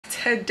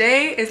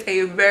Today is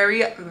a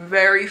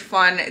very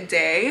fun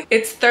day.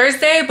 It's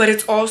Thursday, but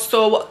it's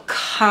also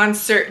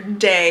concert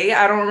day.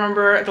 I don't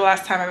remember the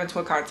last time I went to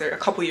a concert, a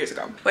couple years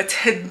ago. But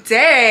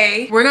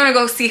today we're gonna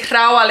go see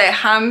Rauw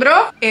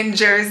Alejandro in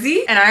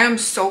Jersey, and I am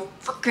so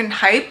freaking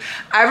hype.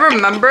 I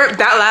remember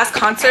that last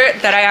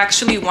concert that I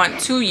actually went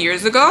 2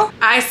 years ago.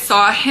 I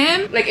saw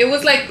him, like, it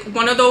was like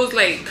one of those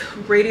like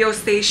radio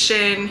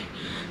station,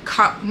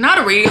 not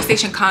a radio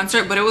station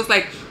concert, but it was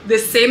like the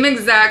same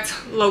exact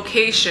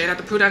location at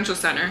the Prudential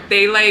Center.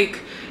 They like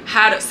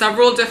had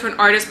several different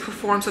artists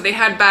perform. So they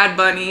had Bad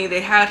Bunny,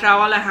 they had Rauw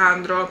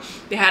Alejandro,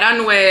 they had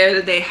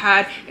Anuel, they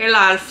had El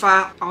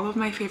Alfa, all of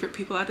my favorite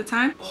people at the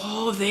time,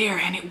 all there,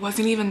 and it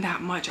wasn't even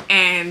that much.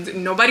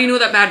 And nobody knew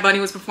that Bad Bunny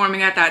was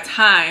performing at that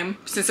time,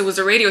 since it was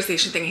a radio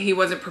station thing and he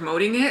wasn't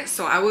promoting it.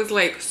 So I was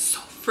like so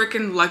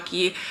freaking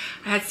lucky.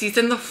 I had seats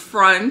in the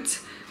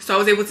front, so I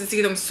was able to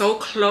see them so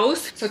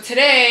close. So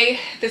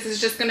today, this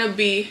is just gonna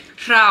be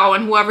Rauw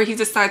and whoever he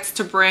decides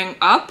to bring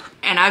up.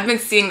 And I've been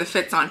seeing the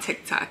fits on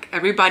TikTok.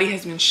 Everybody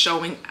has been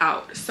showing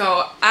out.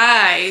 So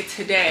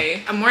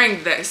I'm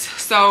wearing this.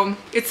 So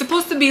it's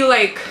supposed to be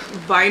like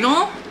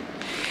vinyl,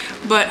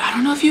 but I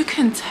don't know if you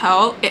can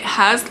tell. It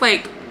has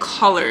like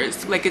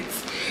colors, like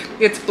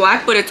it's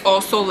black, but it's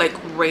also like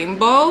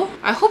rainbow.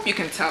 I hope you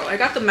can tell. I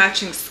got the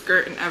matching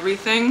skirt and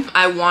everything.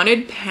 I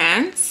wanted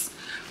pants,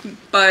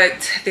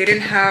 but they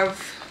didn't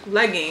have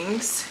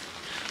leggings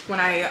when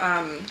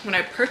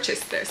I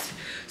purchased this.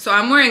 So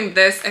I'm wearing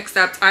this,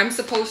 except I'm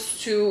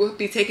supposed to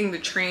be taking the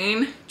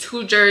train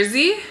to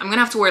Jersey. I'm gonna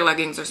have to wear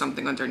leggings or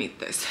something underneath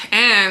this.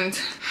 And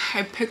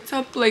I picked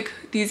up like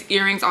these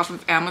earrings off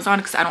of Amazon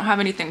because I don't have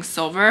anything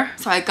silver.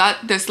 So I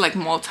got this like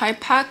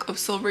multi-pack of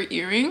silver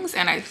earrings,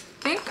 and I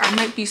think I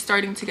might be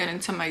starting to get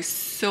into my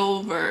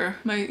silver,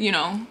 you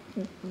know,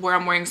 where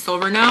I'm wearing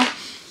silver now.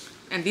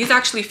 And these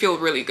actually feel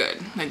really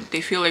good. Like they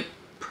feel like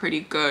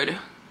pretty good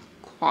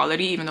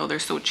quality, even though they're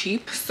so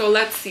cheap. So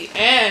let's see.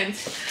 And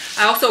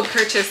I also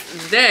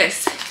purchased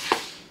this.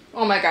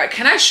 Oh my God,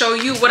 can I show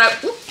you what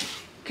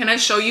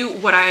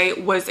I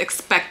was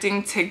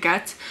expecting to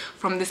get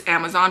from this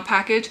Amazon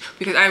package?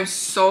 Because I'm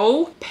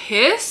so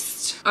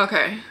pissed.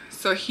 Okay,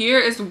 so here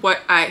is what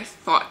I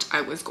thought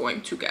I was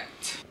going to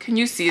get. Can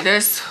you see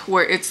this?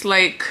 Where it's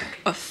like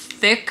a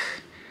thick,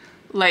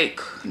 like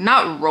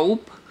not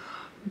rope,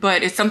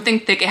 but it's something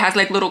thick. It has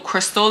like little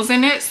crystals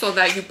in it so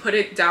that you put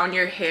it down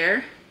your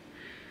hair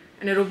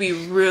and it'll be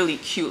really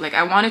cute. Like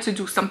I wanted to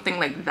do something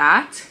like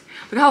that.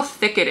 Look how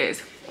thick it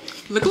is.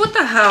 Look at what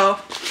the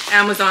hell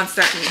Amazon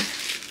sent me.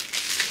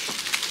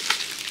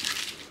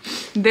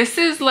 This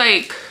is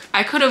like,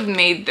 I could have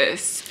made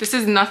this. This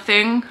is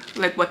nothing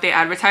like what they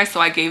advertised,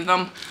 so I gave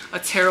them a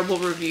terrible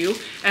review.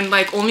 And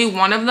like only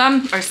one of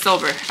them are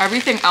silver.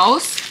 Everything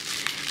else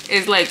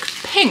is like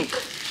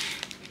pink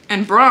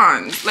and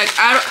bronze. Like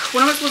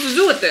what am I supposed to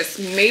do with this?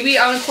 Maybe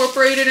I'll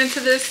incorporate it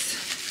into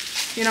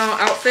this, you know,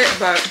 outfit,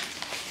 but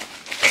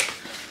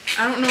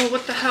I don't know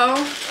what the hell.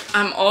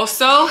 I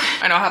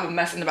know I have a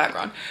mess in the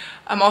background.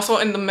 I'm also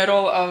in the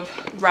middle of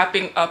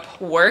wrapping up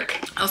work.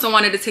 I also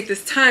wanted to take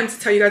this time to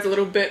tell you guys a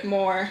little bit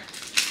more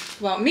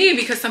about me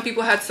because some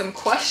people had some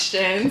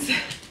questions.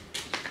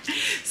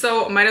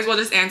 So might as well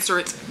just answer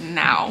it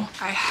now.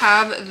 I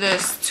have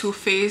this Too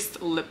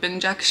Faced lip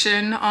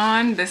injection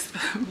on, this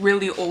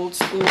really old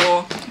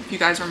school, if you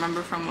guys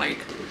remember from like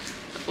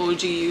OG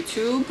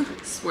YouTube.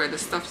 This is where the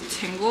stuff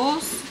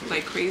tingles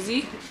like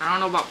crazy. I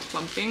don't know about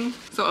plumping.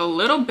 So a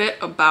little bit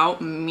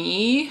about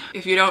me.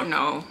 If you don't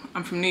know,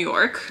 I'm from New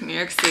York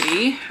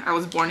City. I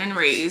was born and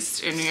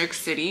raised in New York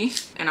City,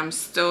 and I'm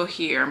still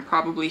here. I'm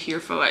probably here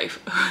for life.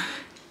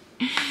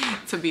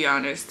 To be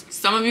honest,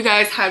 some of you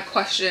guys had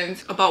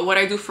questions about what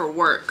I do for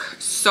work.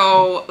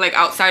 So like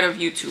outside of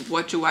YouTube,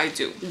 what do I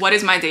do? What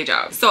is my day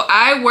job? So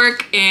I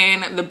work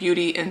in the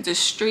beauty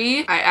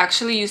industry. I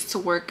actually used to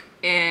work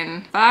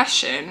in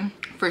fashion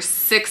for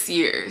 6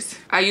 years.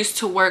 I used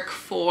to work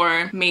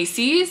for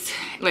Macy's,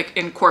 like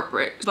in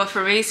corporate. But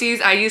for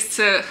Macy's,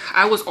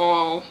 I was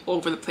all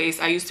over the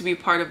place. I used to be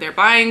part of their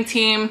buying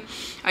team.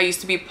 I used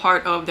to be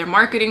part of their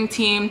marketing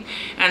team.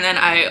 And then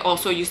I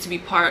also used to be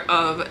part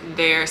of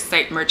their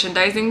site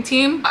merchandising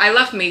team. I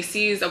left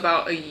Macy's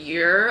about a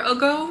year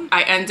ago.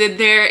 I ended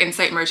there in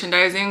site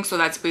merchandising. So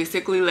that's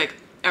basically like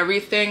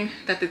everything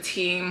that the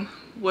team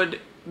would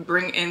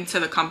bring into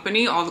the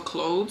company, all the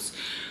clothes.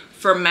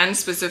 For men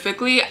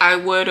specifically, I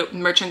would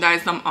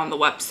merchandise them on the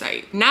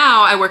website.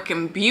 Now I work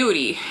in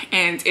beauty,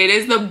 and it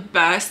is the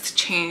best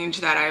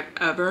change that I've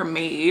ever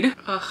made.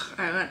 Ugh,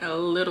 I went a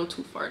little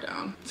too far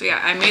down. So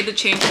yeah, I made the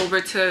change over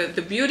to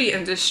the beauty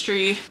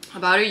industry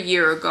about a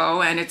year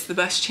ago, and it's the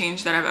best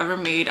change that I've ever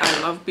made.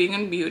 I love being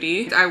in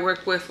beauty. I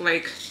work with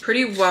like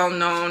pretty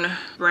well-known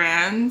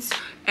brands.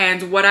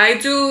 And what I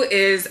do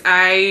is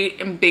I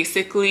am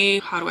basically,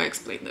 how do I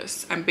explain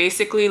this? I'm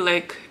basically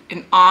like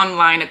an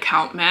online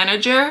account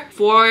manager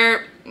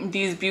for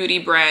these beauty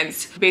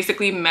brands,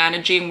 basically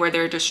managing where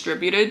they're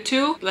distributed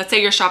to. Let's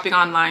say you're shopping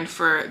online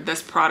for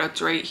this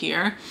product right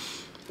here.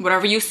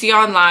 Whatever you see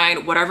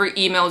online, whatever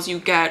emails you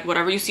get,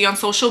 whatever you see on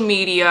social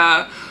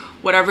media,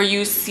 whatever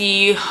you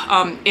see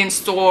in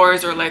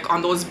stores or like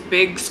on those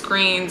big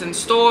screens in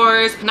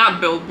stores,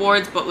 not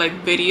billboards, but like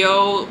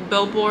video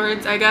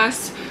billboards, I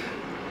guess.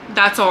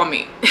 That's all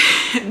me.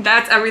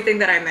 That's everything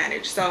that I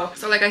manage. So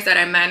like I said,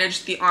 I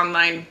manage the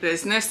online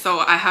business, so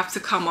I have to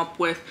come up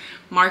with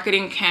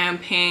marketing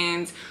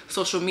campaigns,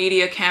 social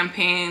media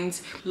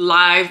campaigns,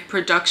 live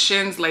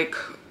productions, like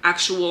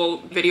actual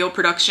video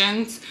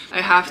productions.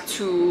 I have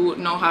to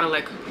know how to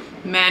like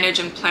manage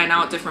and plan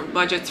out different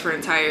budgets for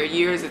entire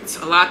years. It's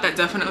a lot that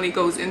definitely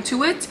goes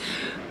into it,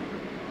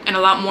 and a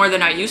lot more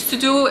than I used to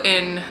do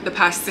in the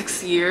past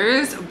 6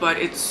 years, but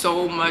it's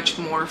so much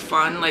more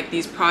fun. Like,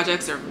 these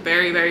projects are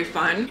very, very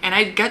fun, and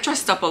I get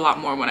dressed up a lot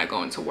more when I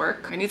go into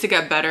work. I need to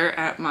get better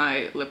at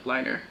my lip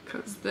liner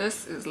because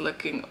this is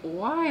looking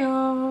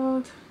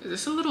wild. Is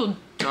this a little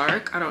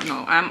dark? I don't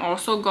know. I'm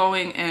also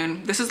going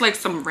in, this is like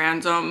some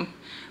random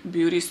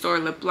beauty store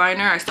lip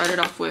liner. I started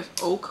off with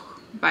Oak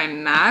by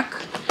MAC.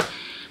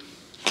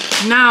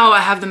 Now I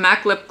have the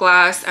MAC lip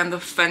gloss and the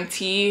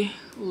Fenty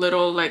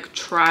little like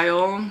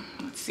trial.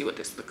 Let's see what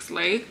this looks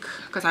like,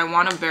 because I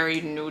want a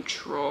very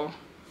neutral.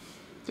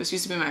 This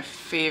used to be my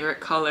favorite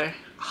color.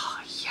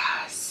 Oh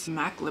yes,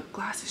 MAC lip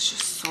gloss is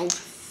just so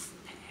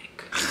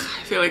thick.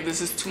 I feel like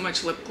this is too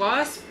much lip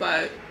gloss,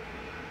 but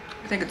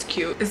I think it's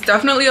cute. It's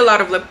definitely a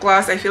lot of lip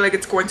gloss. I feel like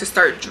it's going to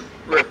start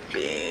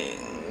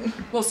dripping.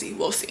 We'll see,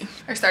 we'll see.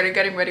 I started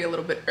getting ready a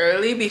little bit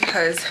early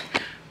because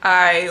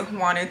I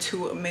wanted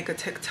to make a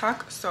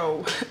TikTok,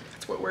 so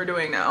that's what we're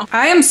doing now.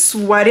 I am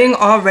sweating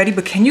already,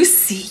 but can you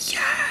see?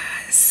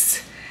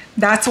 Yes,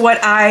 that's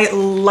what I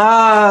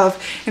love.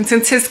 And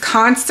since his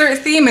concert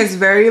theme is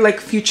very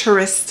like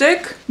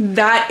futuristic,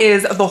 that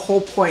is the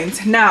whole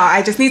point. Now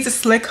I just need to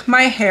slick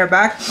my hair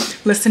back,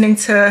 listening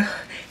to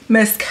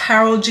Miss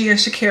Carol G and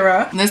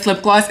Shakira. This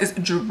lip gloss is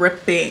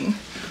dripping,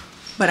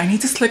 but I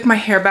need to slick my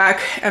hair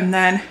back, and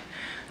then I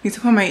need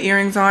to put my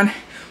earrings on.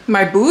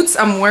 My boots,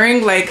 I'm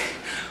wearing like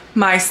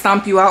my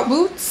stomp you out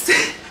boots.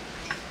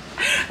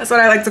 That's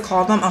what I like to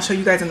call them. I'll show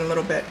you guys in a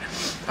little bit.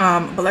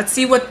 But let's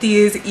see what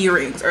these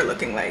earrings are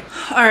looking like.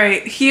 All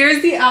right,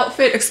 here's the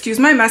outfit. Excuse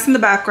my mess in the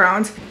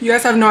background. You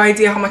guys have no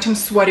idea how much I'm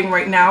sweating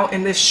right now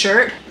in this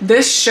shirt.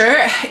 This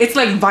shirt, it's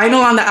like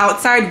vinyl on the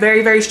outside,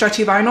 very, very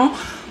stretchy vinyl.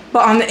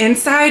 But on the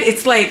inside,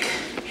 it's like,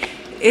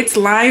 it's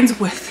lined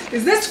with,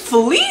 is this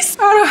fleece?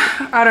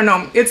 I don't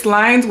know. It's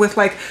lined with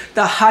like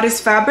the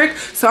hottest fabric.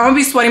 So I'm gonna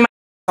be sweating my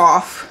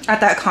off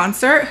at that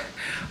concert.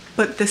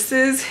 But this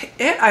is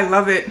it. I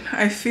love it.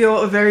 I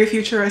feel very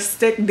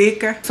futuristic.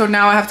 So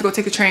now I have to go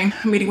take a train.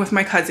 I'm meeting with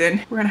my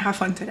cousin. We're gonna have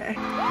fun today.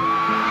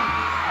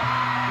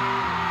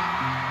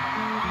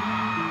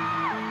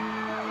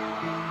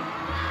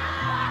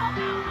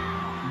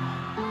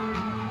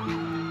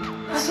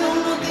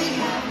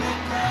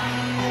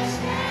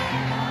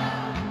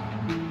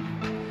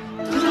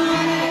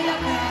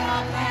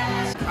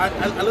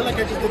 I look like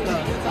I just did the...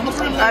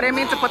 I didn't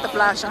mean to put the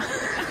flash on,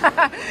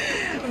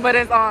 but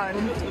it's on.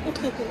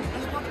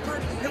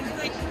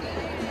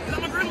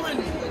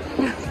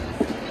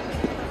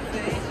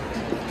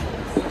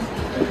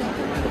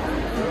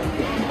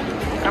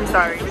 I'm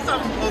sorry. Wait,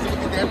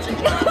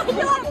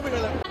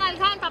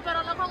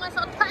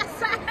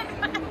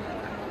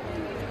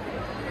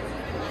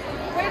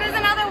 there's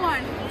another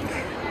one.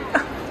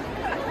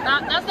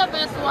 That's the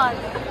best one.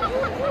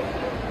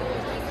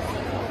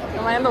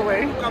 Am I in the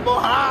way?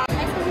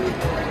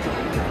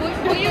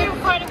 Who are you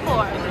recording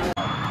for?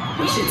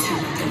 We should turn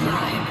up the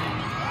vibe.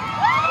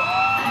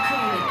 I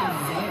created a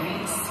very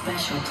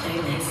special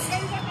playlist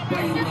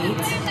where you wait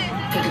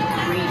for the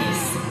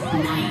greatest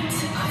night.